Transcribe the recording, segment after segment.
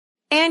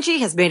Angie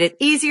has made it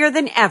easier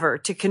than ever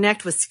to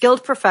connect with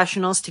skilled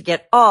professionals to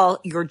get all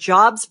your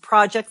jobs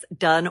projects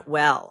done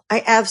well.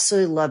 I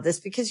absolutely love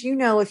this because,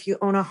 if you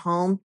own a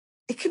home,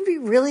 it can be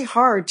really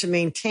hard to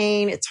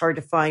maintain. It's hard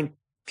to find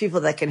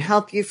people that can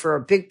help you for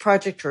a big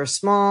project or a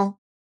small.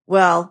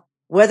 Well,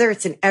 whether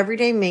it's in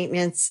everyday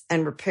maintenance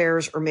and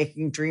repairs or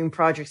making dream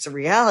projects a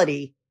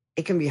reality,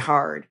 it can be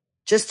hard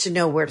just to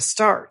know where to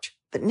start.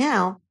 But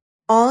now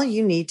all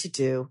you need to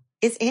do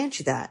is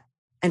Angie that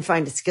and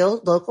find a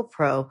skilled local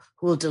pro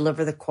who will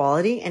deliver the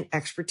quality and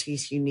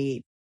expertise you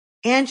need.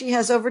 Angie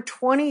has over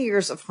 20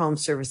 years of home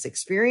service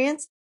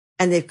experience,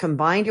 and they've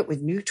combined it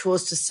with new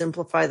tools to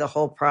simplify the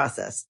whole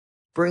process.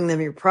 Bring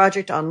them your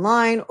project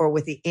online or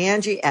with the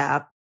Angie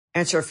app,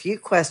 answer a few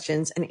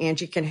questions, and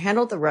Angie can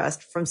handle the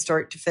rest from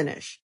start to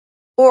finish.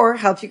 Or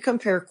help you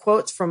compare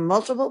quotes from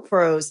multiple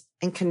pros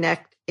and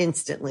connect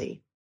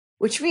instantly,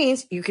 which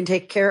means you can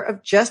take care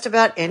of just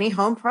about any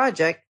home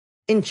project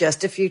in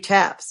just a few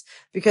taps.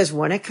 Because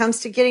when it comes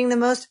to getting the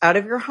most out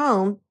of your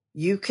home,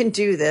 you can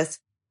do this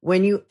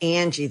when you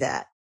Angie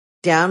that.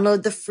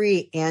 Download the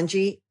free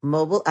Angie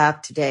mobile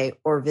app today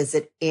or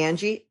visit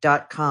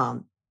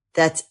Angie.com.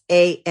 That's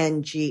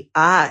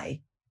ANGI.com.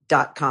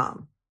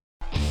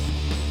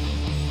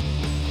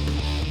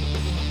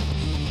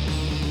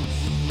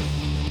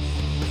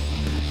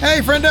 Hey,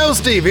 friendo,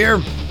 Steve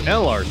here.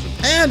 And Larson.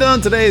 And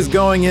on today's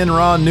Going In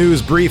Raw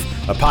news brief,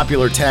 a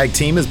popular tag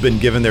team has been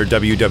given their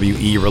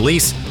WWE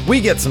release.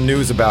 We get some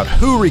news about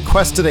who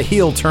requested a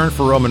heel turn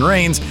for Roman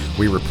Reigns.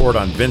 We report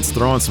on Vince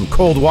throwing some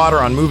cold water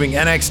on moving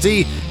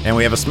NXT, and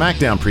we have a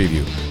SmackDown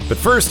preview. But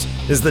first,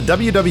 is the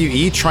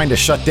WWE trying to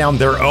shut down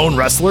their own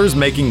wrestlers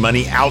making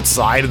money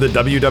outside of the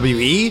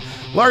WWE?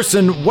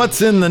 Larson,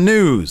 what's in the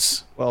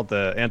news? Well,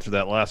 to answer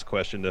that last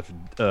question, if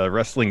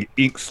Wrestling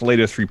Inc.'s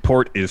latest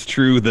report is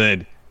true,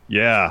 then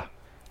yeah.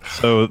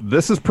 So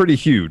this is pretty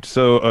huge.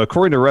 So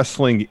according to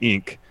Wrestling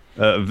Inc.,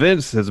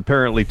 Vince has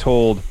apparently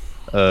told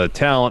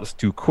talents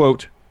to,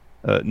 quote,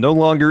 no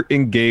longer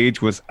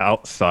engage with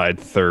outside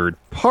third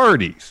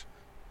parties.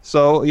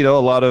 So, a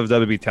lot of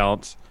WWE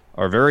talents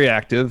are very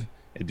active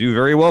and do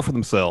very well for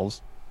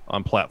themselves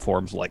on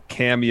platforms like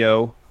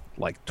Cameo,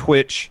 like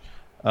Twitch.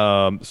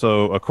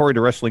 So according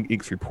to Wrestling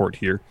Inc.'s report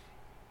here,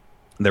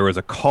 there was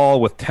a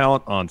call with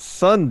talent on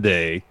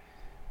Sunday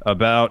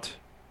about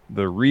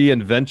the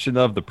reinvention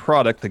of the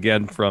product,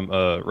 again from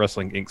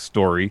Wrestling Inc.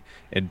 story.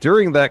 And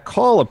during that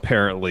call,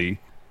 apparently,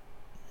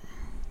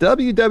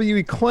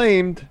 WWE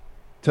claimed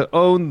to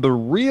own the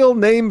real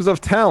names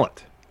of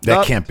talent.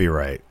 That can't be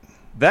right.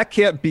 That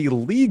can't be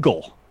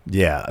legal.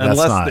 Yeah, that's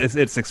unless not.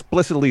 It's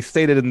explicitly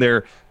stated in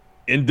their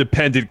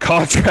independent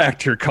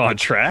contractor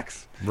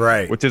contracts,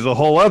 right? Which is a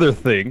whole other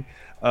thing,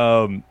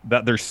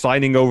 that they're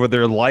signing over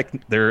their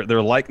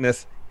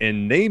likeness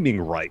and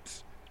naming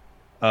rights.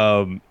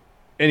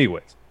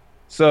 Anyways.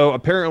 So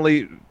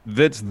apparently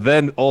Vince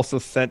then also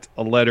sent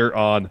a letter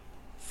on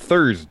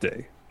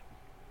Thursday.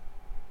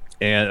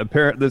 And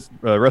apparently this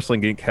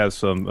Wrestling Inc. has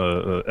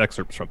some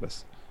excerpts from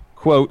this.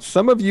 Quote,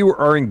 some of you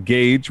are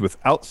engaged with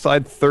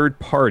outside third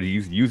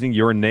parties using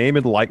your name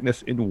and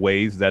likeness in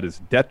ways that is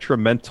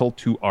detrimental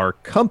to our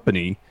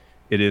company.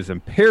 It is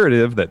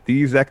imperative that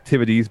these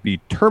activities be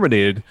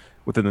terminated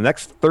within the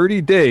next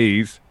 30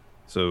 days.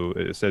 So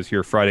it says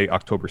here Friday,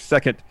 October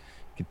 2nd.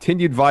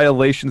 Continued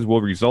violations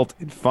will result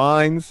in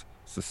fines,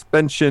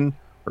 suspension,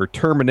 or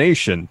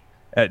termination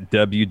at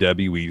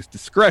WWE's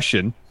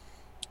discretion.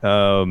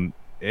 And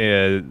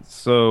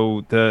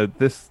so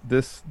this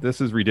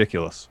is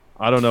ridiculous.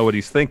 I don't know what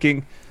he's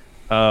thinking.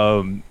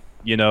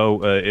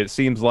 It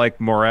seems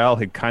like morale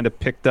had kind of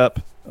picked up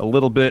a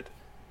little bit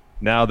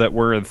now that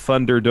we're in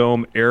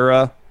Thunderdome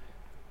era.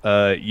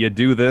 You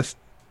do this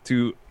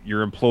to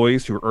your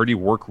employees who already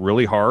work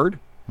really hard,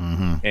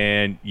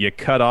 and you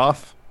cut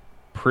off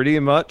pretty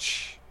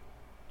much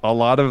a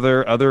lot of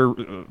their other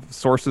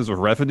sources of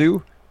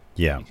revenue,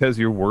 because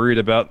you're worried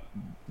about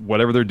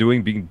whatever they're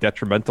doing being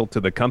detrimental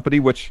to the company.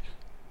 Which,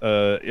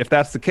 if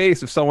that's the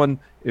case, if someone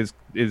is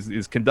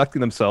conducting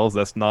themselves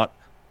that's not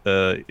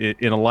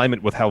in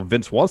alignment with how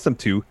Vince wants them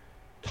to,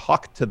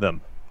 talk to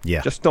them.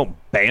 Yeah, just don't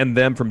ban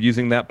them from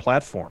using that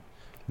platform.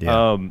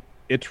 Yeah.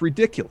 It's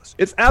ridiculous.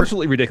 It's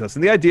absolutely ridiculous.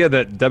 And the idea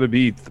that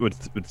WWE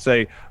would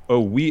say,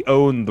 "Oh, we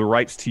own the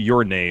rights to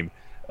your name,"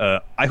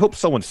 I hope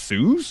someone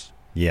sues.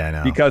 Yeah, I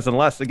know. Because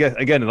unless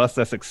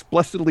that's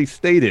explicitly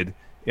stated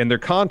in their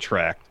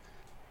contract,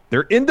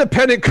 their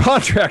independent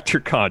contractor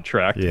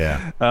contract,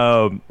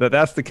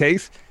 that's the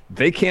case,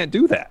 they can't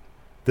do that.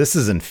 This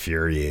is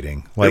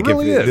infuriating. Like, it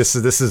really is.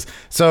 This is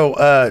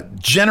so.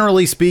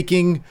 Generally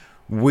speaking,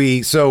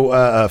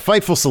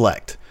 Fightful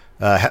Select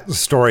has a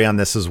story on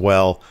this as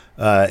well,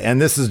 and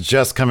this is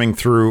just coming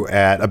through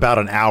at about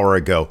an hour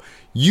ago.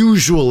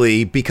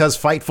 Usually, because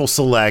Fightful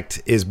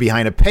Select is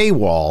behind a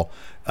paywall,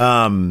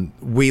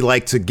 we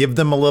like to give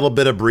them a little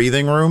bit of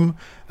breathing room.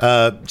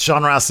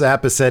 Sean Ross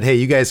Sapp has said, hey,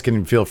 you guys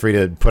can feel free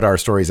to put our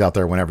stories out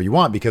there whenever you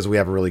want because we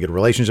have a really good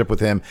relationship with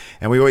him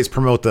and we always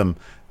promote them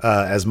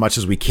as much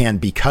as we can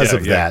because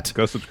of that.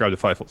 Go subscribe to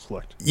Fightful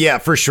Select. Yeah,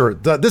 for sure.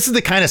 This is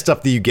the kind of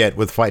stuff that you get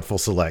with Fightful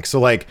Select. So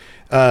like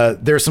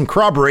there's some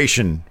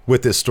corroboration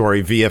with this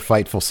story via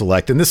Fightful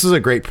Select. And this is a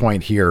great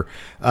point here.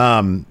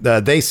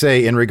 They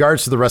say in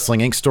regards to the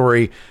Wrestling Inc.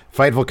 story,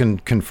 Fightful can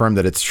confirm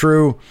that it's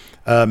true.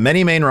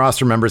 Many main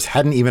roster members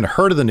hadn't even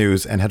heard of the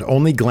news and had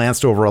only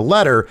glanced over a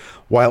letter,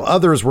 while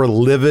others were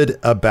livid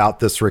about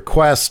this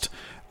request.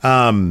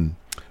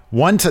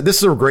 This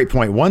is a great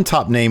point. One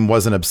top name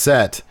wasn't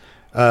upset,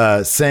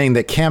 saying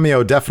that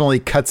Cameo definitely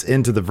cuts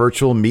into the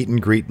virtual meet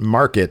and greet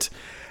market.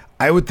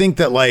 I would think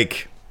that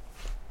like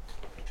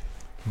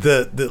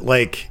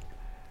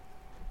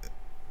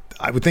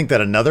I would think that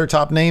another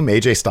top name,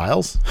 AJ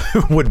Styles,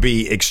 would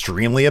be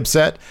extremely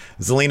upset.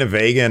 Zelina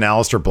Vega and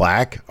Aleister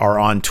Black are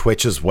on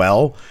Twitch as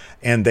well,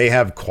 and they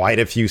have quite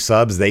a few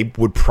subs. They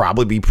would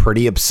probably be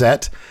pretty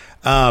upset.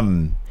 I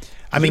mean,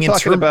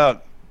 talking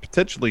about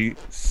potentially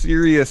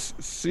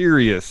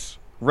serious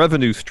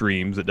revenue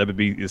streams that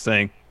WB is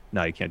saying,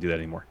 no, you can't do that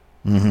anymore.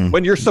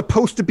 When you're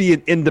supposed to be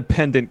an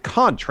independent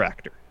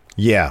contractor.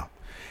 Yeah.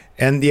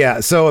 And yeah,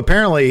 so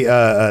apparently,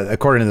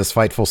 according to this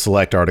Fightful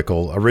Select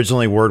article,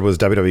 originally word was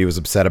WWE was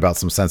upset about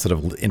some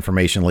sensitive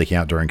information leaking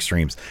out during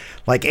streams.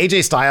 Like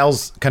AJ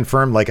Styles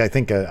confirmed, like I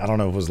think, I don't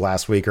know if it was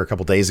last week or a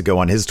couple days ago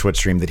on his Twitch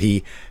stream that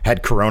he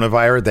had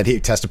coronavirus, that he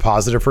tested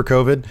positive for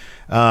COVID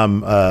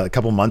a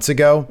couple months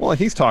ago. Well,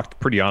 he's talked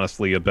pretty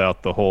honestly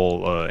about the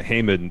whole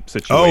Heyman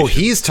situation. Oh,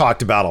 he's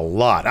talked about a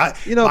lot.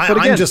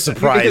 I'm just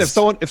surprised.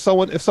 Again,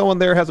 if someone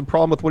there has a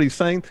problem with what he's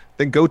saying,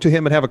 then go to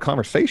him and have a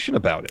conversation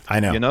about it. I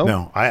know. You know?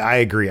 No, I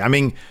agree. I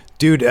mean,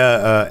 dude,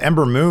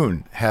 Ember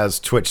Moon has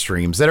Twitch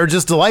streams that are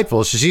just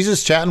delightful. She's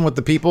just chatting with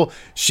the people.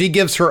 She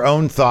gives her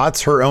own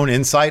thoughts, her own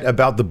insight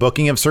about the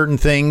booking of certain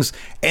things.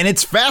 And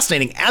it's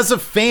fascinating. As a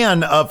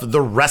fan of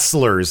the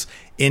wrestlers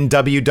in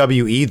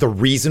WWE, the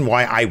reason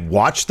why I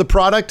watch the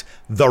product,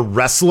 the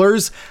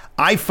wrestlers,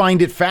 I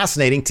find it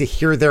fascinating to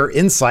hear their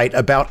insight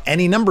about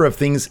any number of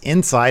things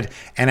inside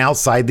and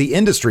outside the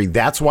industry.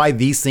 That's why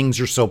these things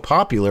are so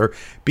popular,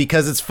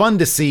 because it's fun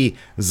to see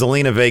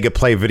Zelina Vega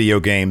play video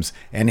games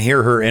and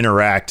hear her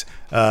interact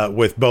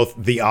with both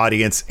the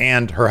audience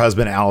and her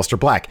husband, Aleister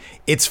Black.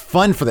 It's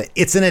fun for that.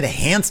 It's an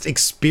enhanced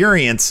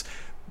experience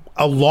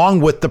along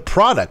with the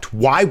product.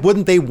 Why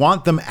wouldn't they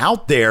want them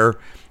out there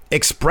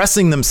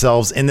expressing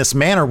themselves in this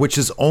manner, which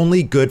is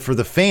only good for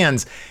the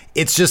fans?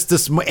 It's just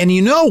this, and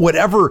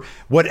whatever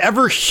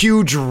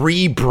huge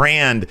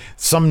rebrand,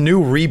 some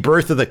new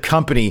rebirth of the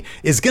company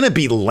is going to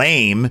be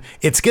lame.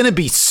 It's going to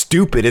be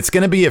stupid. It's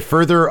going to be a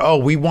further,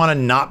 we want to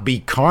not be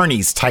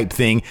carnies type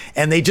thing.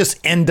 And they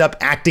just end up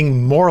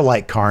acting more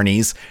like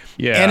carnies.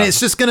 Yeah. And it's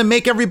just going to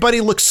make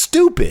everybody look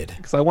stupid.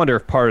 Because I wonder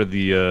if part of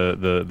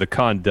the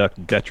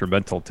conduct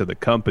detrimental to the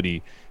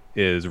company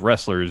is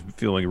wrestlers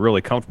feeling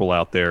really comfortable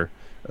out there,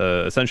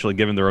 essentially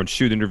giving their own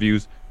shoot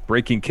interviews,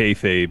 breaking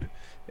kayfabe.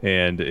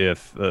 And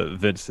if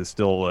Vince is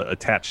still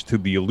attached to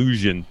the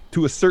illusion,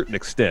 to a certain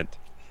extent,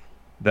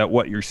 that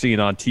what you're seeing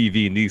on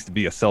TV needs to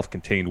be a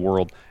self-contained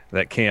world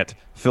that can't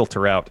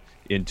filter out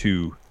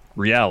into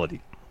reality.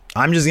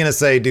 I'm just going to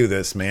say, do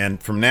this, man.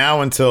 From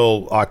now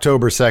until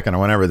October 2nd or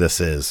whenever this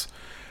is,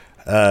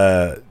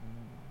 as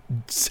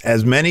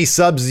many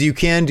subs as you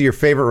can to your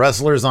favorite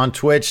wrestlers on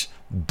Twitch,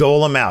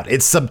 dole them out.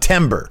 It's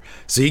September,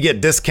 so you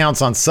get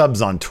discounts on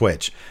subs on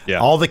Twitch. Yeah.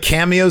 All the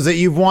cameos that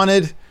you've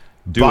wanted,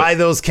 buy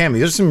those cameos.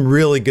 There's some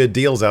really good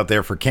deals out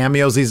there for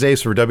cameos these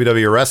days for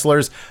WWE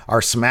wrestlers. Our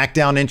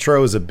SmackDown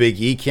intro is a Big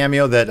E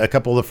cameo that a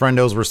couple of the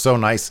friendos were so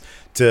nice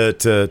to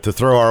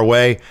throw our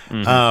way.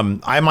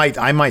 Mm-hmm.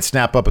 I might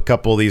snap up a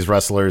couple of these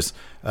wrestlers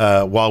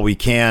while we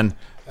can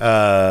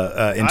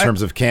in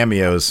terms of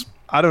cameos.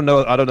 I don't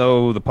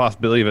know the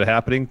possibility of it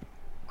happening.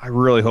 I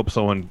really hope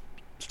someone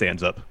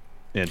stands up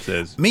and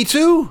says, "Me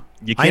too.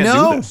 You can't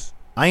do this.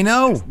 I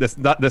know.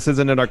 This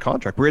isn't in our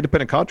contract. We're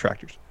independent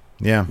contractors.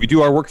 Yeah, we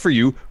do our work for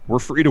you. We're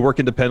free to work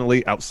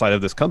independently outside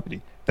of this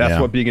company.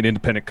 That's what being an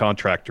independent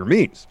contractor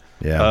means."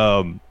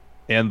 Yeah.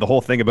 And the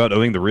whole thing about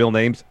owning the real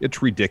names,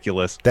 it's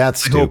ridiculous.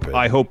 That's stupid.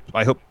 I hope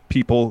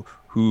people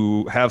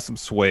who have some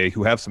sway,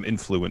 who have some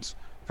influence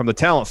from the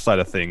talent side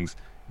of things,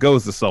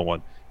 goes to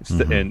someone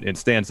and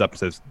stands up and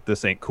says,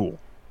 "This ain't cool.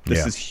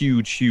 This is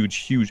huge.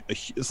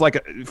 It's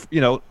like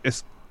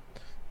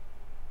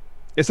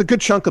it's a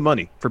good chunk of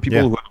money for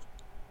people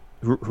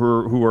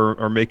who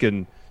are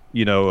making."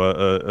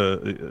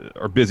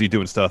 Are busy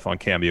doing stuff on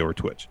Cameo or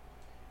Twitch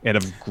and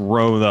have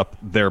grown up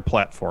their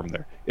platform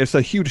there. It's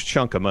a huge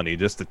chunk of money.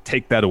 Just to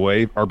take that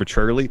away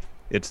arbitrarily,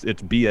 it's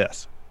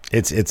BS.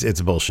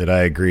 It's bullshit.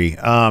 I agree.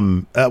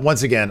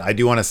 Once again, I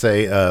do want to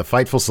say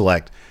Fightful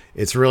Select.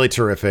 It's really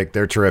terrific.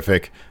 They're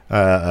terrific.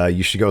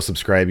 You should go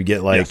subscribe. You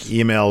get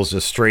emails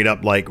just straight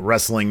up like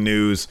wrestling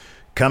news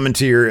coming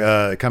to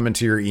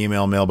your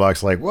email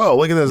mailbox like, whoa,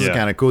 look at this. This is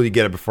kind of cool. You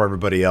get it before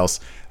everybody else.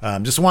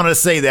 Just wanted to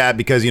say that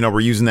because, we're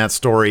using that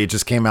story. It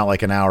just came out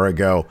like an hour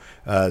ago.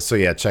 So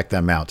yeah, check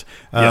them out.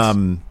 Yes.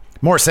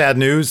 More sad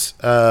news.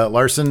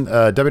 Larson,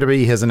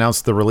 WWE has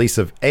announced the release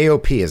of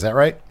AOP. Is that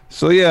right?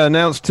 So yeah,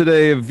 announced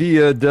today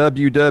via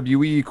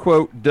WWE,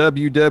 quote,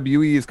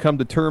 WWE has come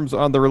to terms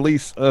on the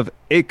release of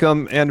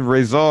Akam and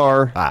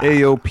Razor,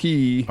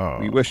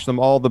 AOP. We wish them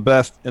all the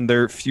best in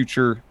their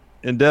future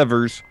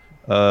endeavors.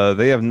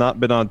 They have not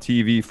been on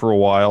TV for a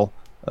while.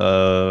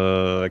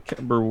 I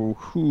can't remember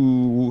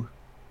who.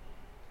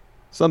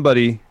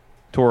 Somebody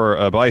tore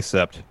a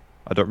bicep.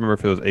 I don't remember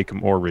if it was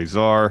Akam or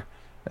Razor,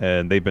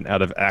 and they've been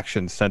out of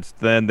action since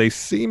then. They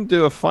seem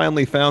to have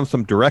finally found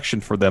some direction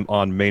for them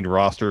on main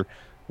roster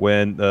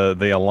when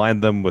they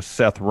aligned them with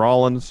Seth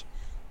Rollins.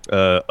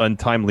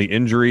 Untimely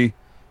injury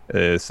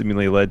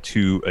seemingly led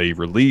to a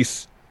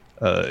release.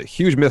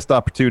 Huge missed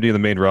opportunity in the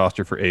main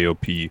roster for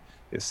AOP.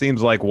 It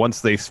seems like once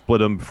they split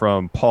him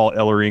from Paul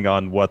Ellering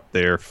on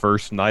their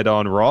first night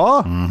on Raw,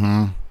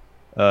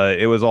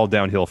 it was all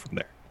downhill from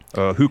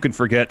there. Who can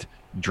forget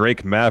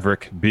Drake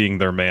Maverick being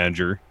their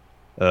manager,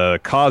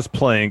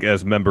 cosplaying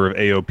as a member of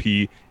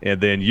AOP,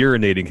 and then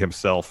urinating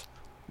himself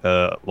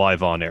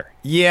live on air?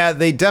 Yeah,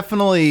 they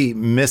definitely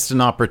missed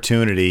an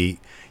opportunity.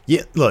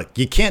 Yeah, look,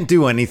 you can't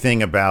do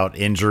anything about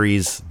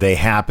injuries. They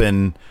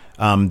happen.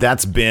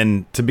 That's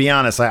been, to be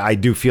honest, I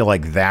do feel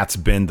like that's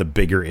been the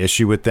bigger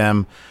issue with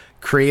them.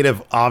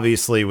 Creative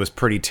obviously was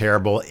pretty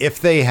terrible. If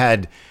they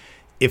had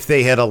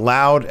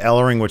allowed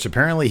Ellering, which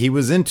apparently he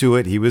was into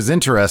it, he was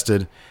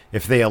interested,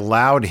 if they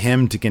allowed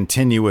him to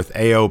continue with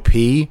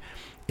AOP,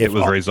 it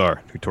was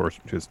Razor who tore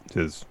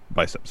his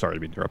bicep. Sorry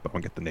to interrupt, but I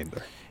won't get the name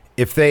there.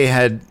 If they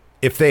had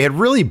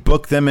really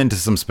booked them into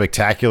some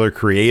spectacular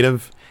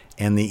creative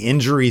and the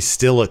injury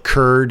still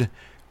occurred,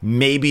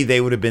 maybe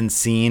they would have been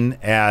seen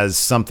as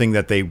something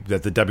that the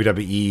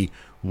WWE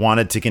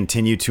wanted to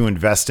continue to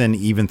invest in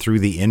even through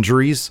the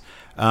injuries.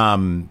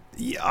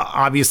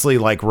 Obviously,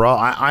 like Raw,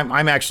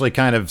 I'm actually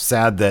kind of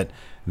sad that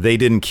they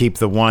didn't keep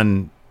the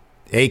one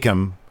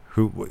Akam.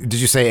 Who did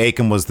you say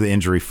Akam was the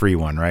injury-free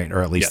one, right?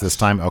 Or at least this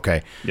time?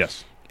 Okay.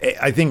 Yes.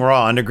 I think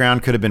Raw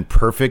Underground could have been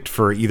perfect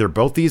for either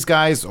both these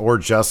guys or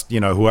just,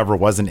 whoever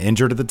wasn't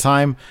injured at the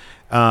time.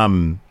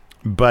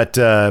 But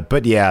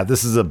yeah,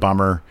 this is a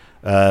bummer.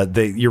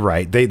 You're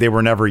right. They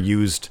were never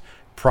used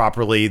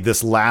properly.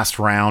 This last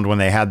round when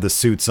they had the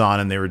suits on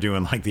and they were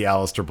doing like the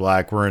Aleister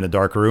Black, we're in a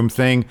dark room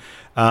thing,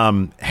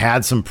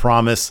 had some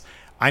promise.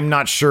 I'm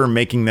not sure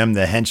making them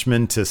the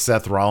henchmen to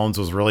Seth Rollins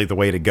was really the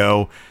way to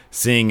go,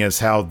 seeing as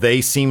how they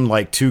seemed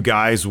like two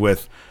guys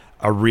with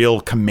a real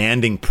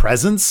commanding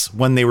presence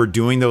when they were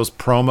doing those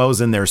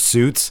promos in their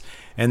suits,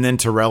 and then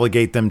to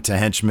relegate them to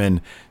henchmen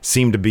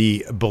seemed to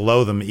be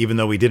below them, even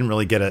though we didn't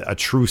really get a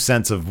true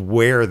sense of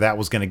where that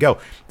was going to go.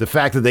 The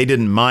fact that they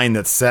didn't mind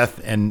that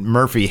Seth and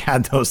Murphy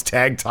had those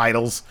tag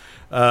titles,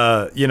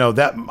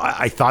 that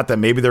I thought that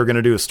maybe they were going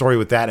to do a story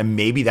with that, and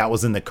maybe that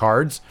was in the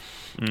cards.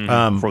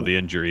 For the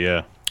injury,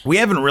 yeah. We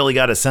haven't really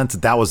got a sense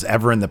that was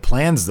ever in the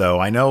plans,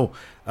 though. I know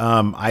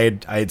I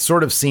had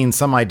sort of seen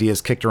some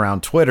ideas kicked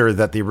around Twitter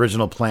that the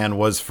original plan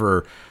was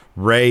for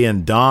Ray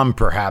and Dom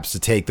perhaps to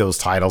take those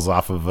titles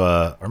off of,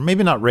 or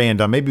maybe not Ray and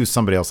Dom, maybe it was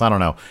somebody else. I don't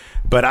know,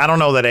 but I don't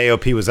know that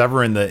AOP was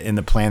ever in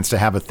the plans to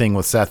have a thing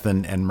with Seth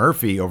and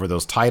Murphy over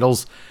those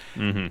titles.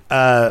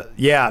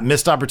 Yeah,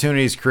 missed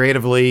opportunities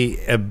creatively,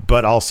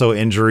 but also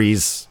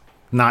injuries.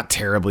 Not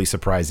terribly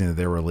surprising that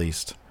they were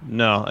released.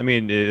 No, I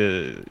mean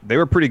they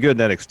were pretty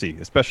good in NXT,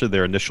 especially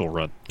their initial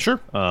run. Sure.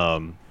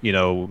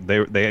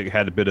 They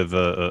had a bit of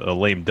a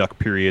lame duck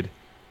period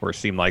where it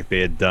seemed like they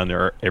had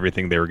done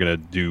everything they were going to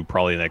do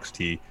probably in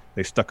NXT.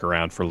 They stuck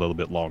around for a little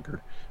bit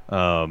longer.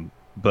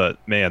 But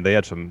man, they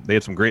had some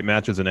great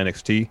matches in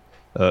NXT,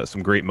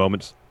 some great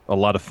moments, a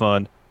lot of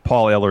fun.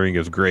 Paul Ellering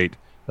is great.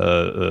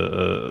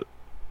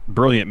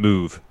 Brilliant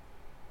move,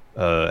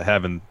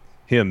 having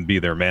him be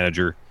their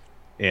manager.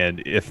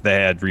 And if they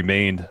had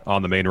remained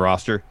on the main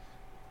roster,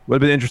 would have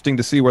been interesting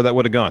to see where that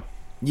would have gone.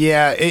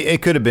 Yeah,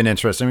 it could have been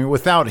interesting. I mean,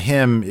 without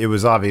him, it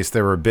was obvious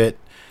they were a bit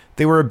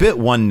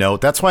one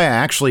note. That's why I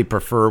actually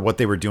prefer what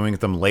they were doing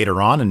with them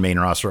later on in main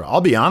roster. I'll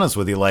be honest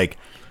with you, like,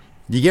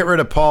 you get rid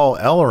of Paul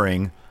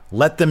Ellering,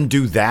 let them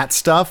do that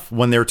stuff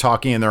when they're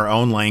talking in their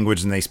own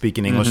language and they speak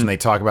in English and they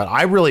talk about it.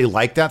 I really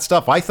like that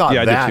stuff. I thought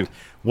that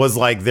was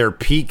like their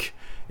peak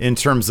in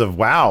terms of,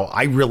 wow,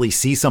 I really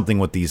see something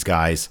with these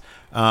guys.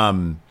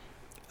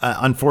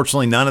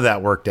 Unfortunately, none of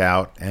that worked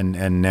out,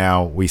 and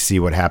now we see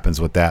what happens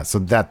with that. So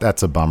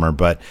that's a bummer.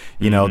 But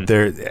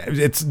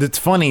it's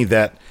funny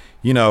that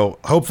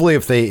hopefully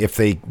if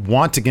they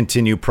want to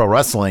continue pro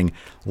wrestling,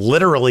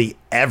 literally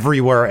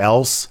everywhere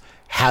else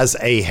has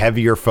a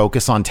heavier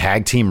focus on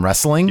tag team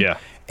wrestling. Yeah.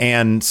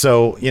 And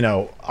so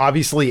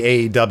obviously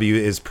AEW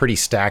is pretty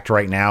stacked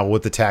right now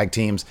with the tag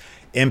teams.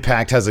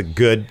 Impact has a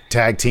good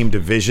tag team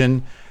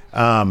division,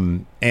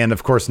 and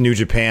of course New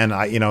Japan.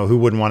 Who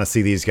wouldn't want to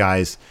see these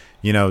guys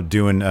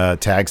doing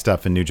tag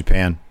stuff in New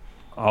Japan?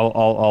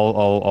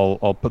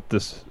 I'll put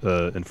this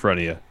in front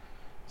of you.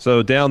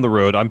 So down the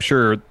road, I'm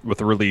sure with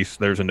the release,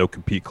 there's a no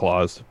compete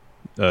clause,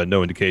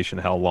 no indication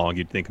how long.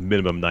 You'd think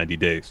minimum 90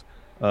 days.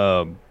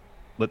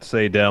 Let's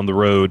say down the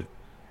road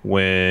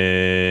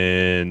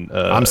when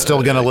I'm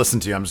still gonna listen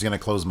to you. I'm just gonna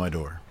close my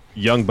door.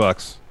 Young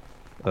Bucks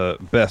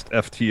best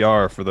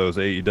FTR for those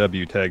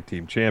AEW Tag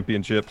Team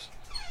Championships.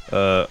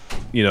 The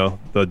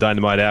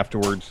Dynamite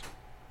afterwards,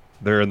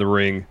 they're in the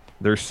ring,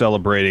 they're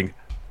celebrating,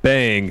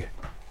 bang,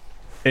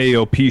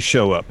 AOP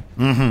show up.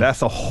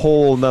 That's a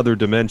whole nother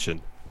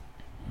dimension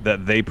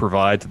that they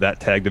provide to that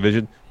tag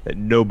division that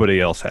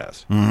nobody else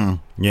has in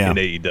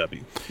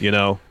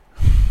AEW,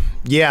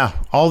 Yeah,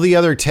 all the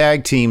other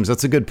tag teams,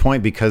 that's a good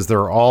point, because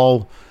they're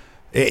all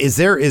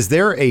there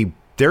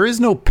is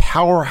no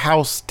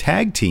powerhouse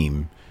tag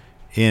team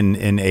in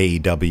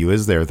AEW,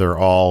 is there? They're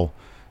all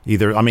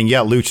either,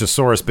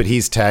 Luchasaurus, but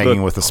he's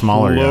tagging with a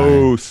smaller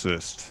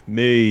closest,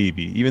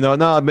 maybe. Even though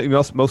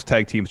most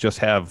tag teams just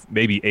have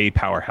maybe a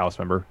powerhouse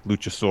member,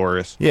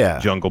 Luchasaurus,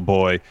 Jungle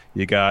Boy,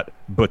 you got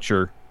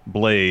Butcher,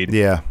 Blade.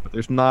 Yeah. But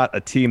there's not a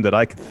team that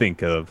I could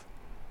think of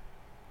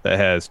that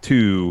has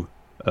two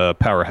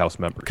powerhouse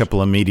members. A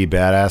couple of meaty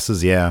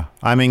badasses, yeah.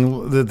 I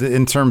mean,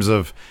 in terms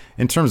of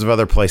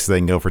other places they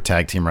can go for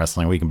tag team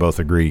wrestling, we can both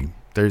agree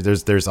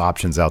there's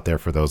options out there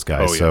for those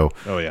guys.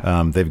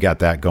 They've got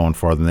that going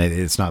for them.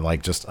 It's not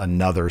like just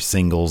another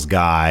singles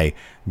guy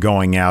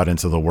going out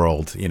into the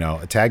world.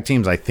 Tag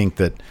teams, I think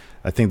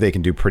they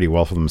can do pretty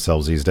well for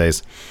themselves these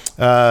days.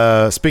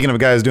 Speaking of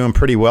guys doing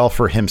pretty well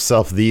for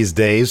himself these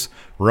days,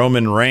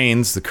 Roman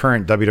Reigns, the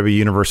current WWE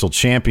Universal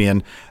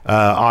Champion,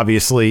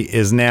 obviously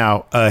is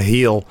now a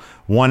heel.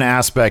 One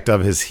aspect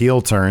of his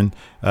heel turn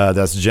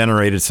that's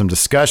generated some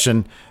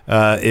discussion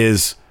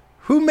is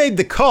who made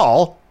the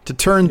call to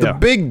turn the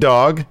big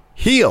dog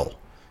heel.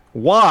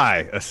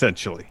 Why,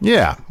 essentially?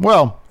 Yeah,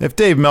 well, if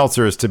Dave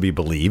Meltzer is to be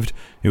believed,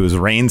 it was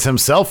Reigns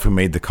himself who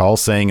made the call,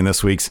 saying in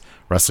this week's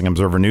Wrestling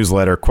Observer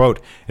newsletter, quote,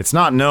 "It's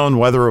not known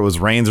whether it was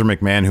Reigns or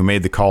McMahon who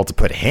made the call to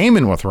put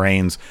Heyman with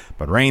Reigns,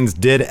 but Reigns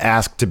did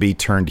ask to be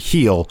turned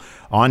heel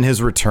on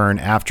his return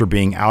after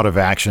being out of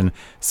action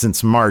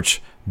since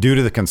March due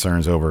to the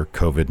concerns over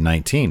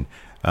COVID-19.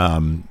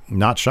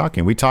 Not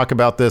shocking. We talk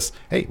about this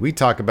a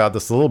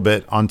little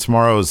bit on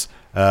tomorrow's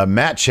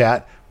Matt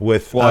Chat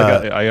with...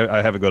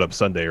 I have it going up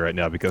Sunday right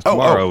now because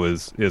tomorrow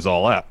is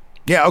All Out.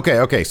 Yeah,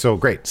 okay. So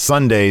great.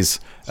 Sunday.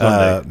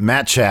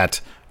 Matt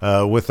Chat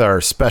with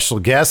our special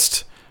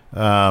guest.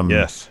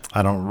 Yes.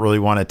 I don't really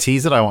want to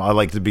tease it. I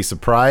like to be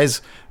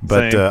surprised,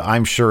 but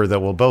I'm sure that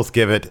we'll both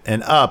give it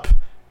an up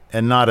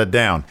and not a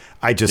down.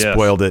 I just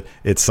spoiled it.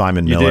 It's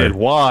Simon Miller. You did.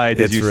 Why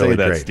did you say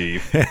that, great.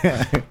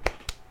 Steve?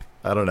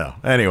 I don't know.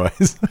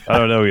 Anyways. I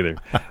don't know either.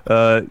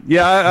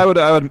 I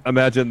would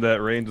imagine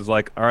that Reigns is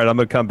like, all right, I'm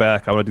going to come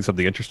back. I want to do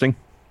something interesting.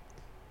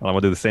 I want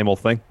to do the same old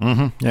thing.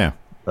 Mm-hmm. Yeah.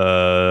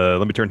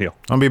 Let me turn heel.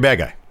 I'm going to be a bad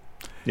guy.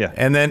 Yeah.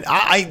 And then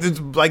I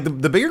like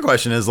the bigger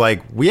question is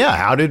like,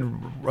 how did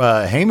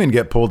Heyman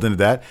get pulled into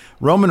that?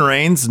 Roman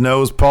Reigns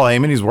knows Paul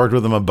Heyman. He's worked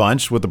with him a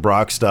bunch with the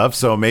Brock stuff.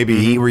 So maybe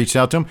he reached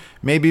out to him.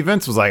 Maybe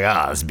Vince was like,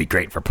 this would be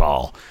great for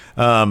Paul.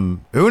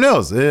 Who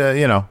knows?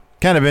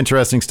 Kind of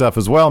interesting stuff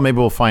as well. Maybe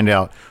we'll find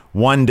out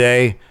one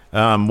day.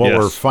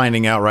 We're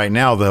finding out right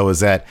now, though, is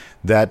that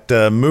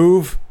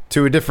move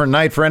to a different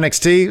night for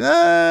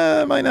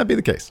NXT might not be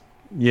the case.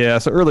 Yeah,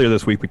 so earlier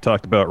this week we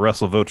talked about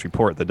WrestleVote's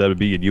report that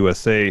WWE and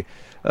USA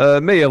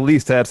may at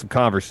least had some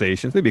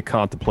conversations, maybe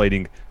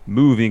contemplating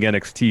moving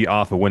NXT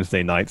off of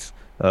Wednesday nights.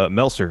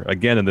 Meltzer,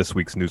 again in this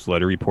week's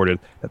newsletter, reported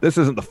that this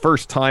isn't the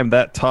first time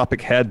that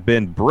topic had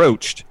been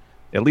broached,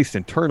 at least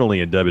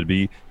internally in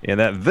WWE, and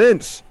that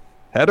Vince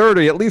had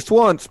already at least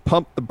once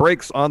pumped the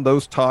brakes on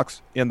those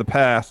talks in the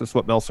past. This is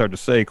what Meltzer had to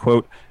say,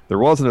 quote, "There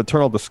was an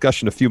internal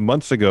discussion a few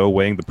months ago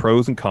weighing the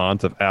pros and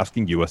cons of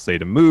asking USA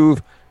to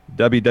move.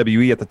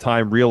 WWE at the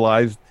time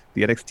realized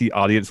the NXT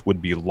audience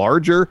would be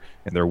larger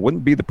and there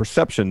wouldn't be the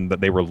perception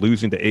that they were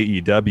losing to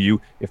AEW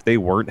if they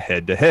weren't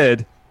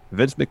head-to-head.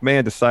 Vince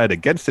McMahon decided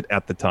against it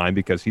at the time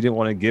because he didn't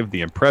want to give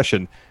the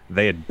impression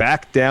they had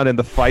backed down in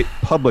the fight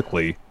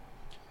publicly.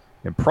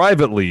 And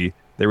privately,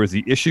 there was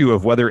the issue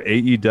of whether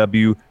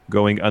AEW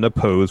going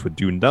unopposed would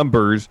do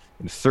numbers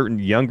in certain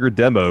younger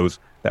demos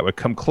that would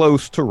come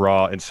close to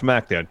Raw and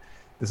SmackDown."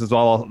 This is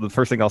all the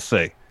first thing I'll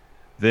say.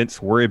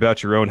 Vince, worry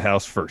about your own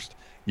house first.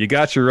 You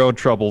got your own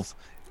troubles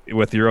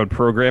with your own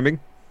programming.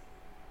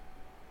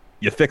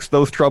 You fix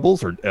those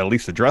troubles, or at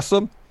least address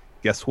them.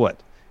 Guess what?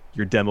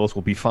 Your demos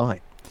will be fine.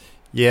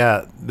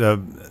 Yeah,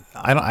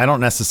 I don't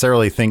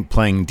necessarily think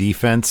playing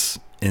defense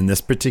in this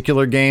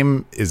particular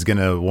game is going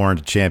to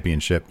warrant a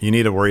championship. You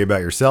need to worry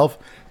about yourself.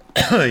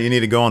 You need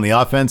to go on the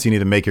offense. You need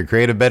to make your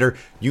creative better.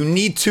 You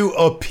need to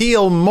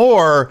appeal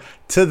more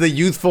to the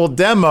youthful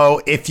demo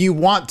if you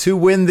want to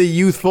win the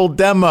youthful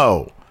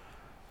demo.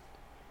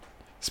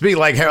 Speak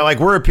like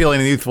we're appealing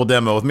to the youthful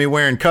demo with me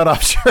wearing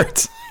cutoff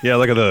shirts. Yeah,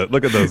 look at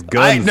those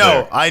guns.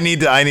 I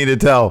need to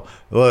tell.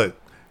 Look,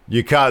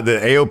 you caught the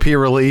AOP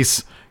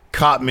release.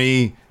 Caught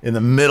me in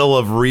the middle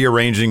of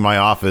rearranging my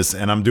office,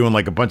 and I'm doing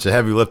like a bunch of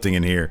heavy lifting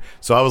in here.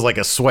 So I was like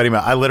a sweaty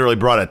man. I literally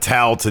brought a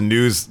towel to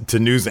news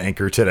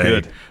anchor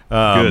today.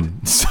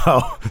 Good.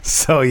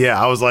 So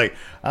yeah, I was like,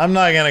 I'm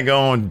not gonna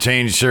go and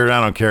change shirt. I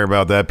don't care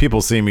about that.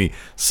 People see me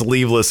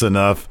sleeveless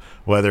enough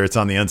whether it's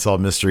on the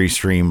Unsolved Mystery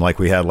stream like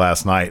we had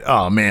last night.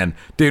 Oh, man.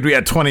 Dude, we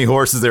had 20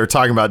 horses. They were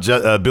talking about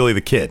Billy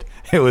the Kid.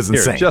 It was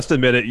insane. Here, just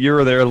admit it. You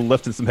were there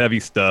lifting some heavy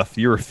stuff.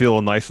 You were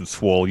feeling nice and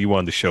swole. You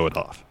wanted to show it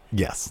off.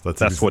 Yes,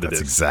 that's what it is.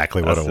 That's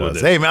exactly what it was.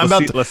 It hey, man,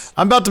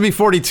 I'm about to be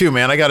 42,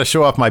 man. I got to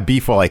show off my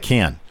beef while I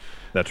can.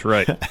 That's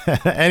right.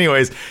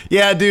 Anyways,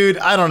 yeah, dude,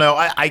 I don't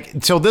know.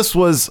 So this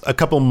was a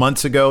couple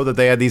months ago that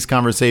they had these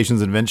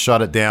conversations and Vince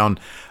shot it down.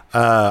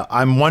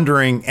 I'm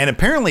wondering, and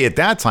apparently at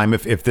that time,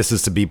 if this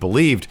is to be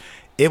believed,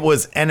 it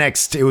was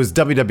NXT, it was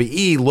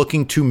WWE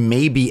looking to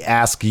maybe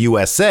ask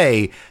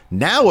USA.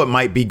 Now it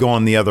might be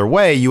going the other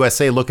way.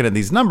 USA looking at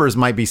these numbers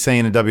might be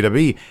saying to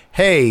WWE,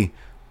 hey,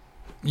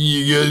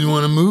 you guys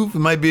want to move? It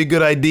might be a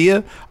good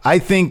idea. I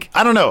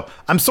don't know.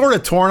 I'm sort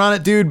of torn on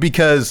it, dude,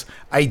 because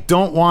I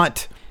don't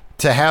want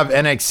to have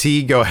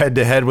NXT go head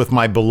to head with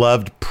my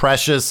beloved,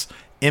 precious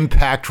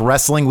Impact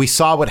Wrestling. We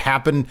saw what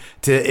happened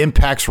to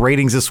Impact's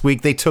ratings this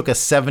week. They took a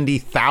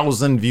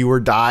 70,000 viewer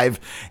dive,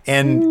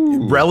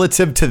 and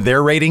relative to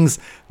their ratings,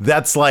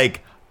 that's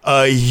like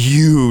a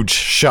huge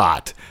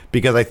shot,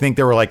 because I think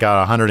there were like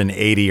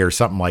 180 or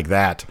something like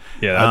that.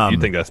 Yeah, you'd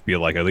think that's be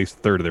like at least a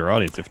third of their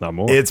audience, if not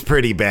more. It's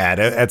pretty bad.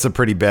 That's a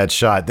pretty bad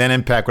shot. Then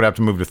Impact would have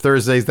to move to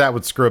Thursdays. That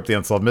would screw up the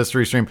Unsolved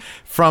Mystery stream.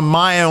 From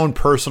my own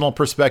personal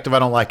perspective, I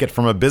don't like it.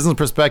 From a business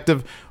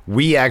perspective,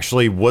 we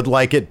actually would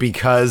like it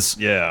because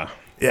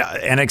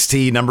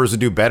NXT numbers would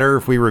do better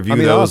if we review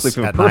those honestly,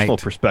 from a personal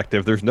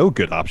perspective, there's no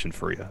good option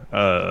for you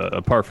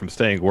apart from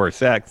staying where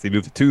it's at. 'Cause you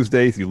move to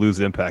Tuesdays, you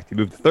lose Impact. You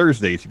move to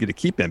Thursdays, you get to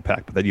keep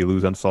Impact, but then you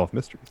lose Unsolved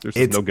Mysteries. There's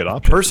no good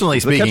option. Personally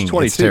speaking,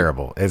 it's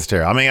terrible. It's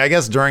terrible. I mean, I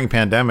guess during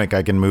pandemic,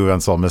 I can move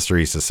Unsolved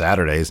Mysteries to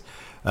Saturdays.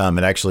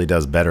 It actually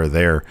does better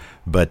there.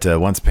 But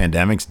once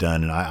pandemic's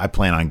done, and I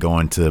plan on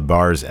going to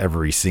bars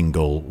every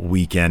single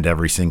weekend,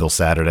 every single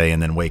Saturday,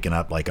 and then waking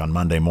up like on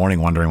Monday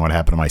morning wondering what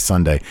happened to my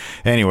Sunday.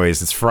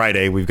 Anyways, it's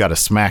Friday. We've got a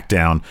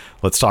SmackDown.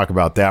 Let's talk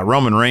about that.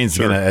 Roman Reigns is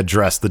going to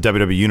address the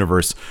WWE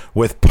Universe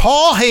with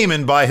Paul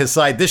Heyman by his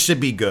side. This should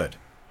be good.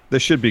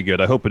 This should be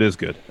good. I hope it is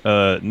good.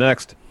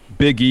 Next,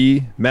 Big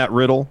E, Matt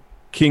Riddle,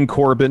 King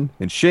Corbin,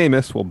 and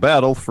Sheamus will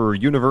battle for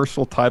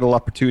Universal title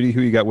opportunity.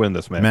 Who you got winning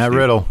this match? Matt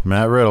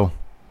Riddle.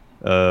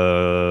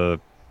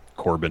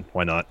 Corbin,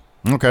 why not?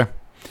 Okay.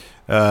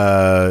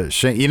 I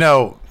don't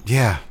know.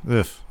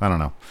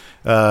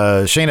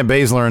 Shayna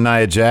Baszler and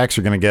Nia Jax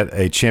are going to get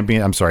a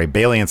champion. I'm sorry,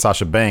 Bayley and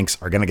Sasha Banks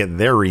are going to get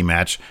their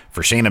rematch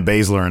for Shayna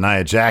Baszler and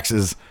Nia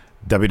Jax's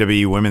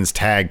WWE Women's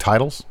Tag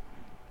titles.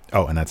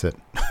 Oh, and that's it.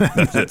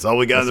 That's all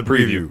we got in the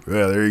preview.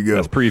 Yeah, there you go.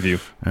 That's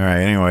preview. All right.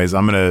 Anyways,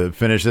 I'm going to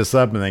finish this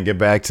up and then get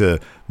back to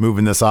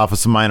moving this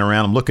office of mine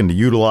around. I'm looking to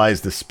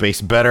utilize the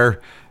space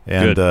better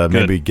and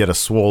maybe get a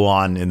swole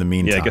on in the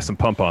meantime. Yeah, get some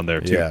pump on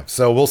there, too. Yeah.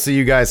 So we'll see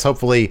you guys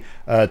hopefully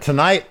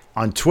tonight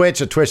on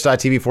Twitch at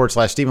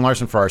twitch.tv/Stephen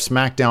Larson for our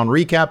SmackDown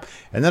recap.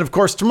 And then, of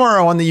course,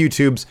 tomorrow on the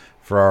YouTubes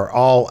for our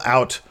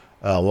all-out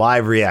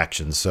live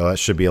reactions. So that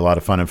should be a lot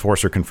of fun.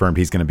 Enforcer confirmed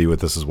he's going to be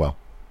with us as well.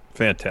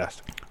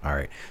 Fantastic. All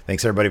right.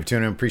 Thanks, everybody, for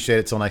tuning in. Appreciate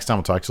it. Till next time.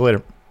 We'll talk to you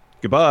later.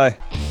 Goodbye.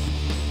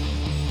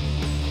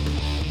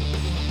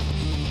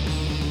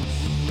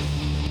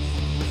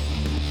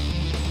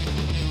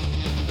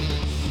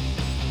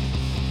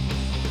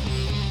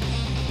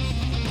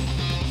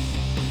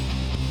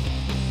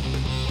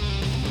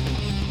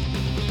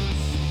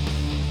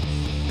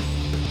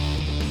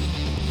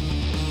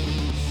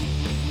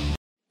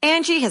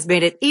 Angie has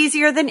made it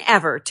easier than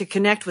ever to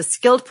connect with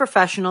skilled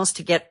professionals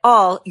to get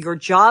all your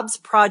jobs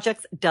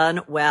projects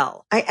done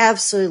well. I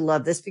absolutely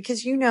love this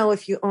because,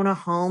 if you own a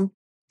home,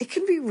 it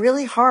can be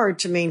really hard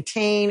to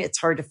maintain. It's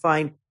hard to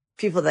find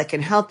people that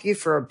can help you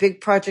for a big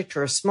project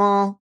or a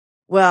small.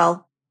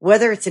 Well,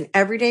 whether it's in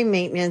everyday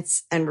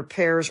maintenance and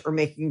repairs or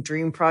making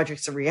dream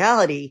projects a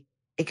reality,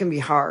 it can be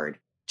hard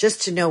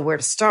just to know where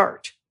to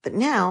start. But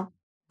now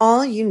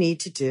all you need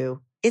to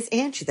do is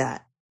Angie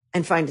that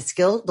and find a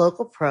skilled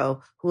local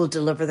pro who will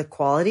deliver the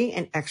quality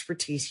and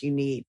expertise you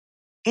need.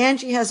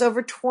 Angie has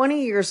over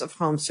 20 years of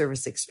home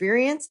service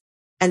experience,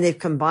 and they've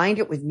combined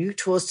it with new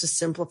tools to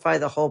simplify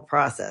the whole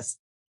process.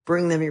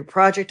 Bring them your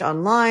project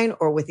online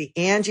or with the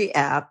Angie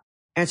app,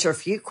 answer a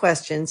few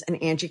questions,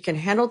 and Angie can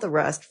handle the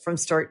rest from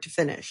start to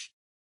finish.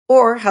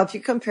 Or help you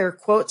compare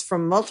quotes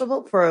from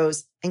multiple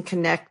pros and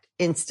connect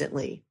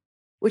instantly,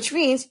 which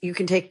means you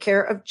can take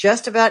care of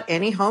just about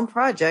any home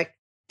project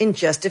in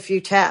just a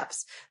few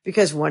taps.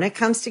 Because when it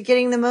comes to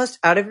getting the most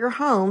out of your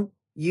home,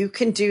 you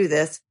can do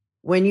this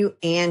when you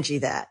Angie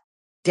that.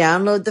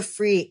 Download the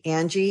free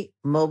Angie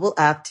mobile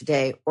app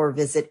today or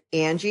visit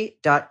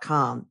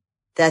Angie.com.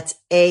 That's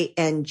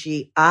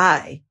ANGI.com.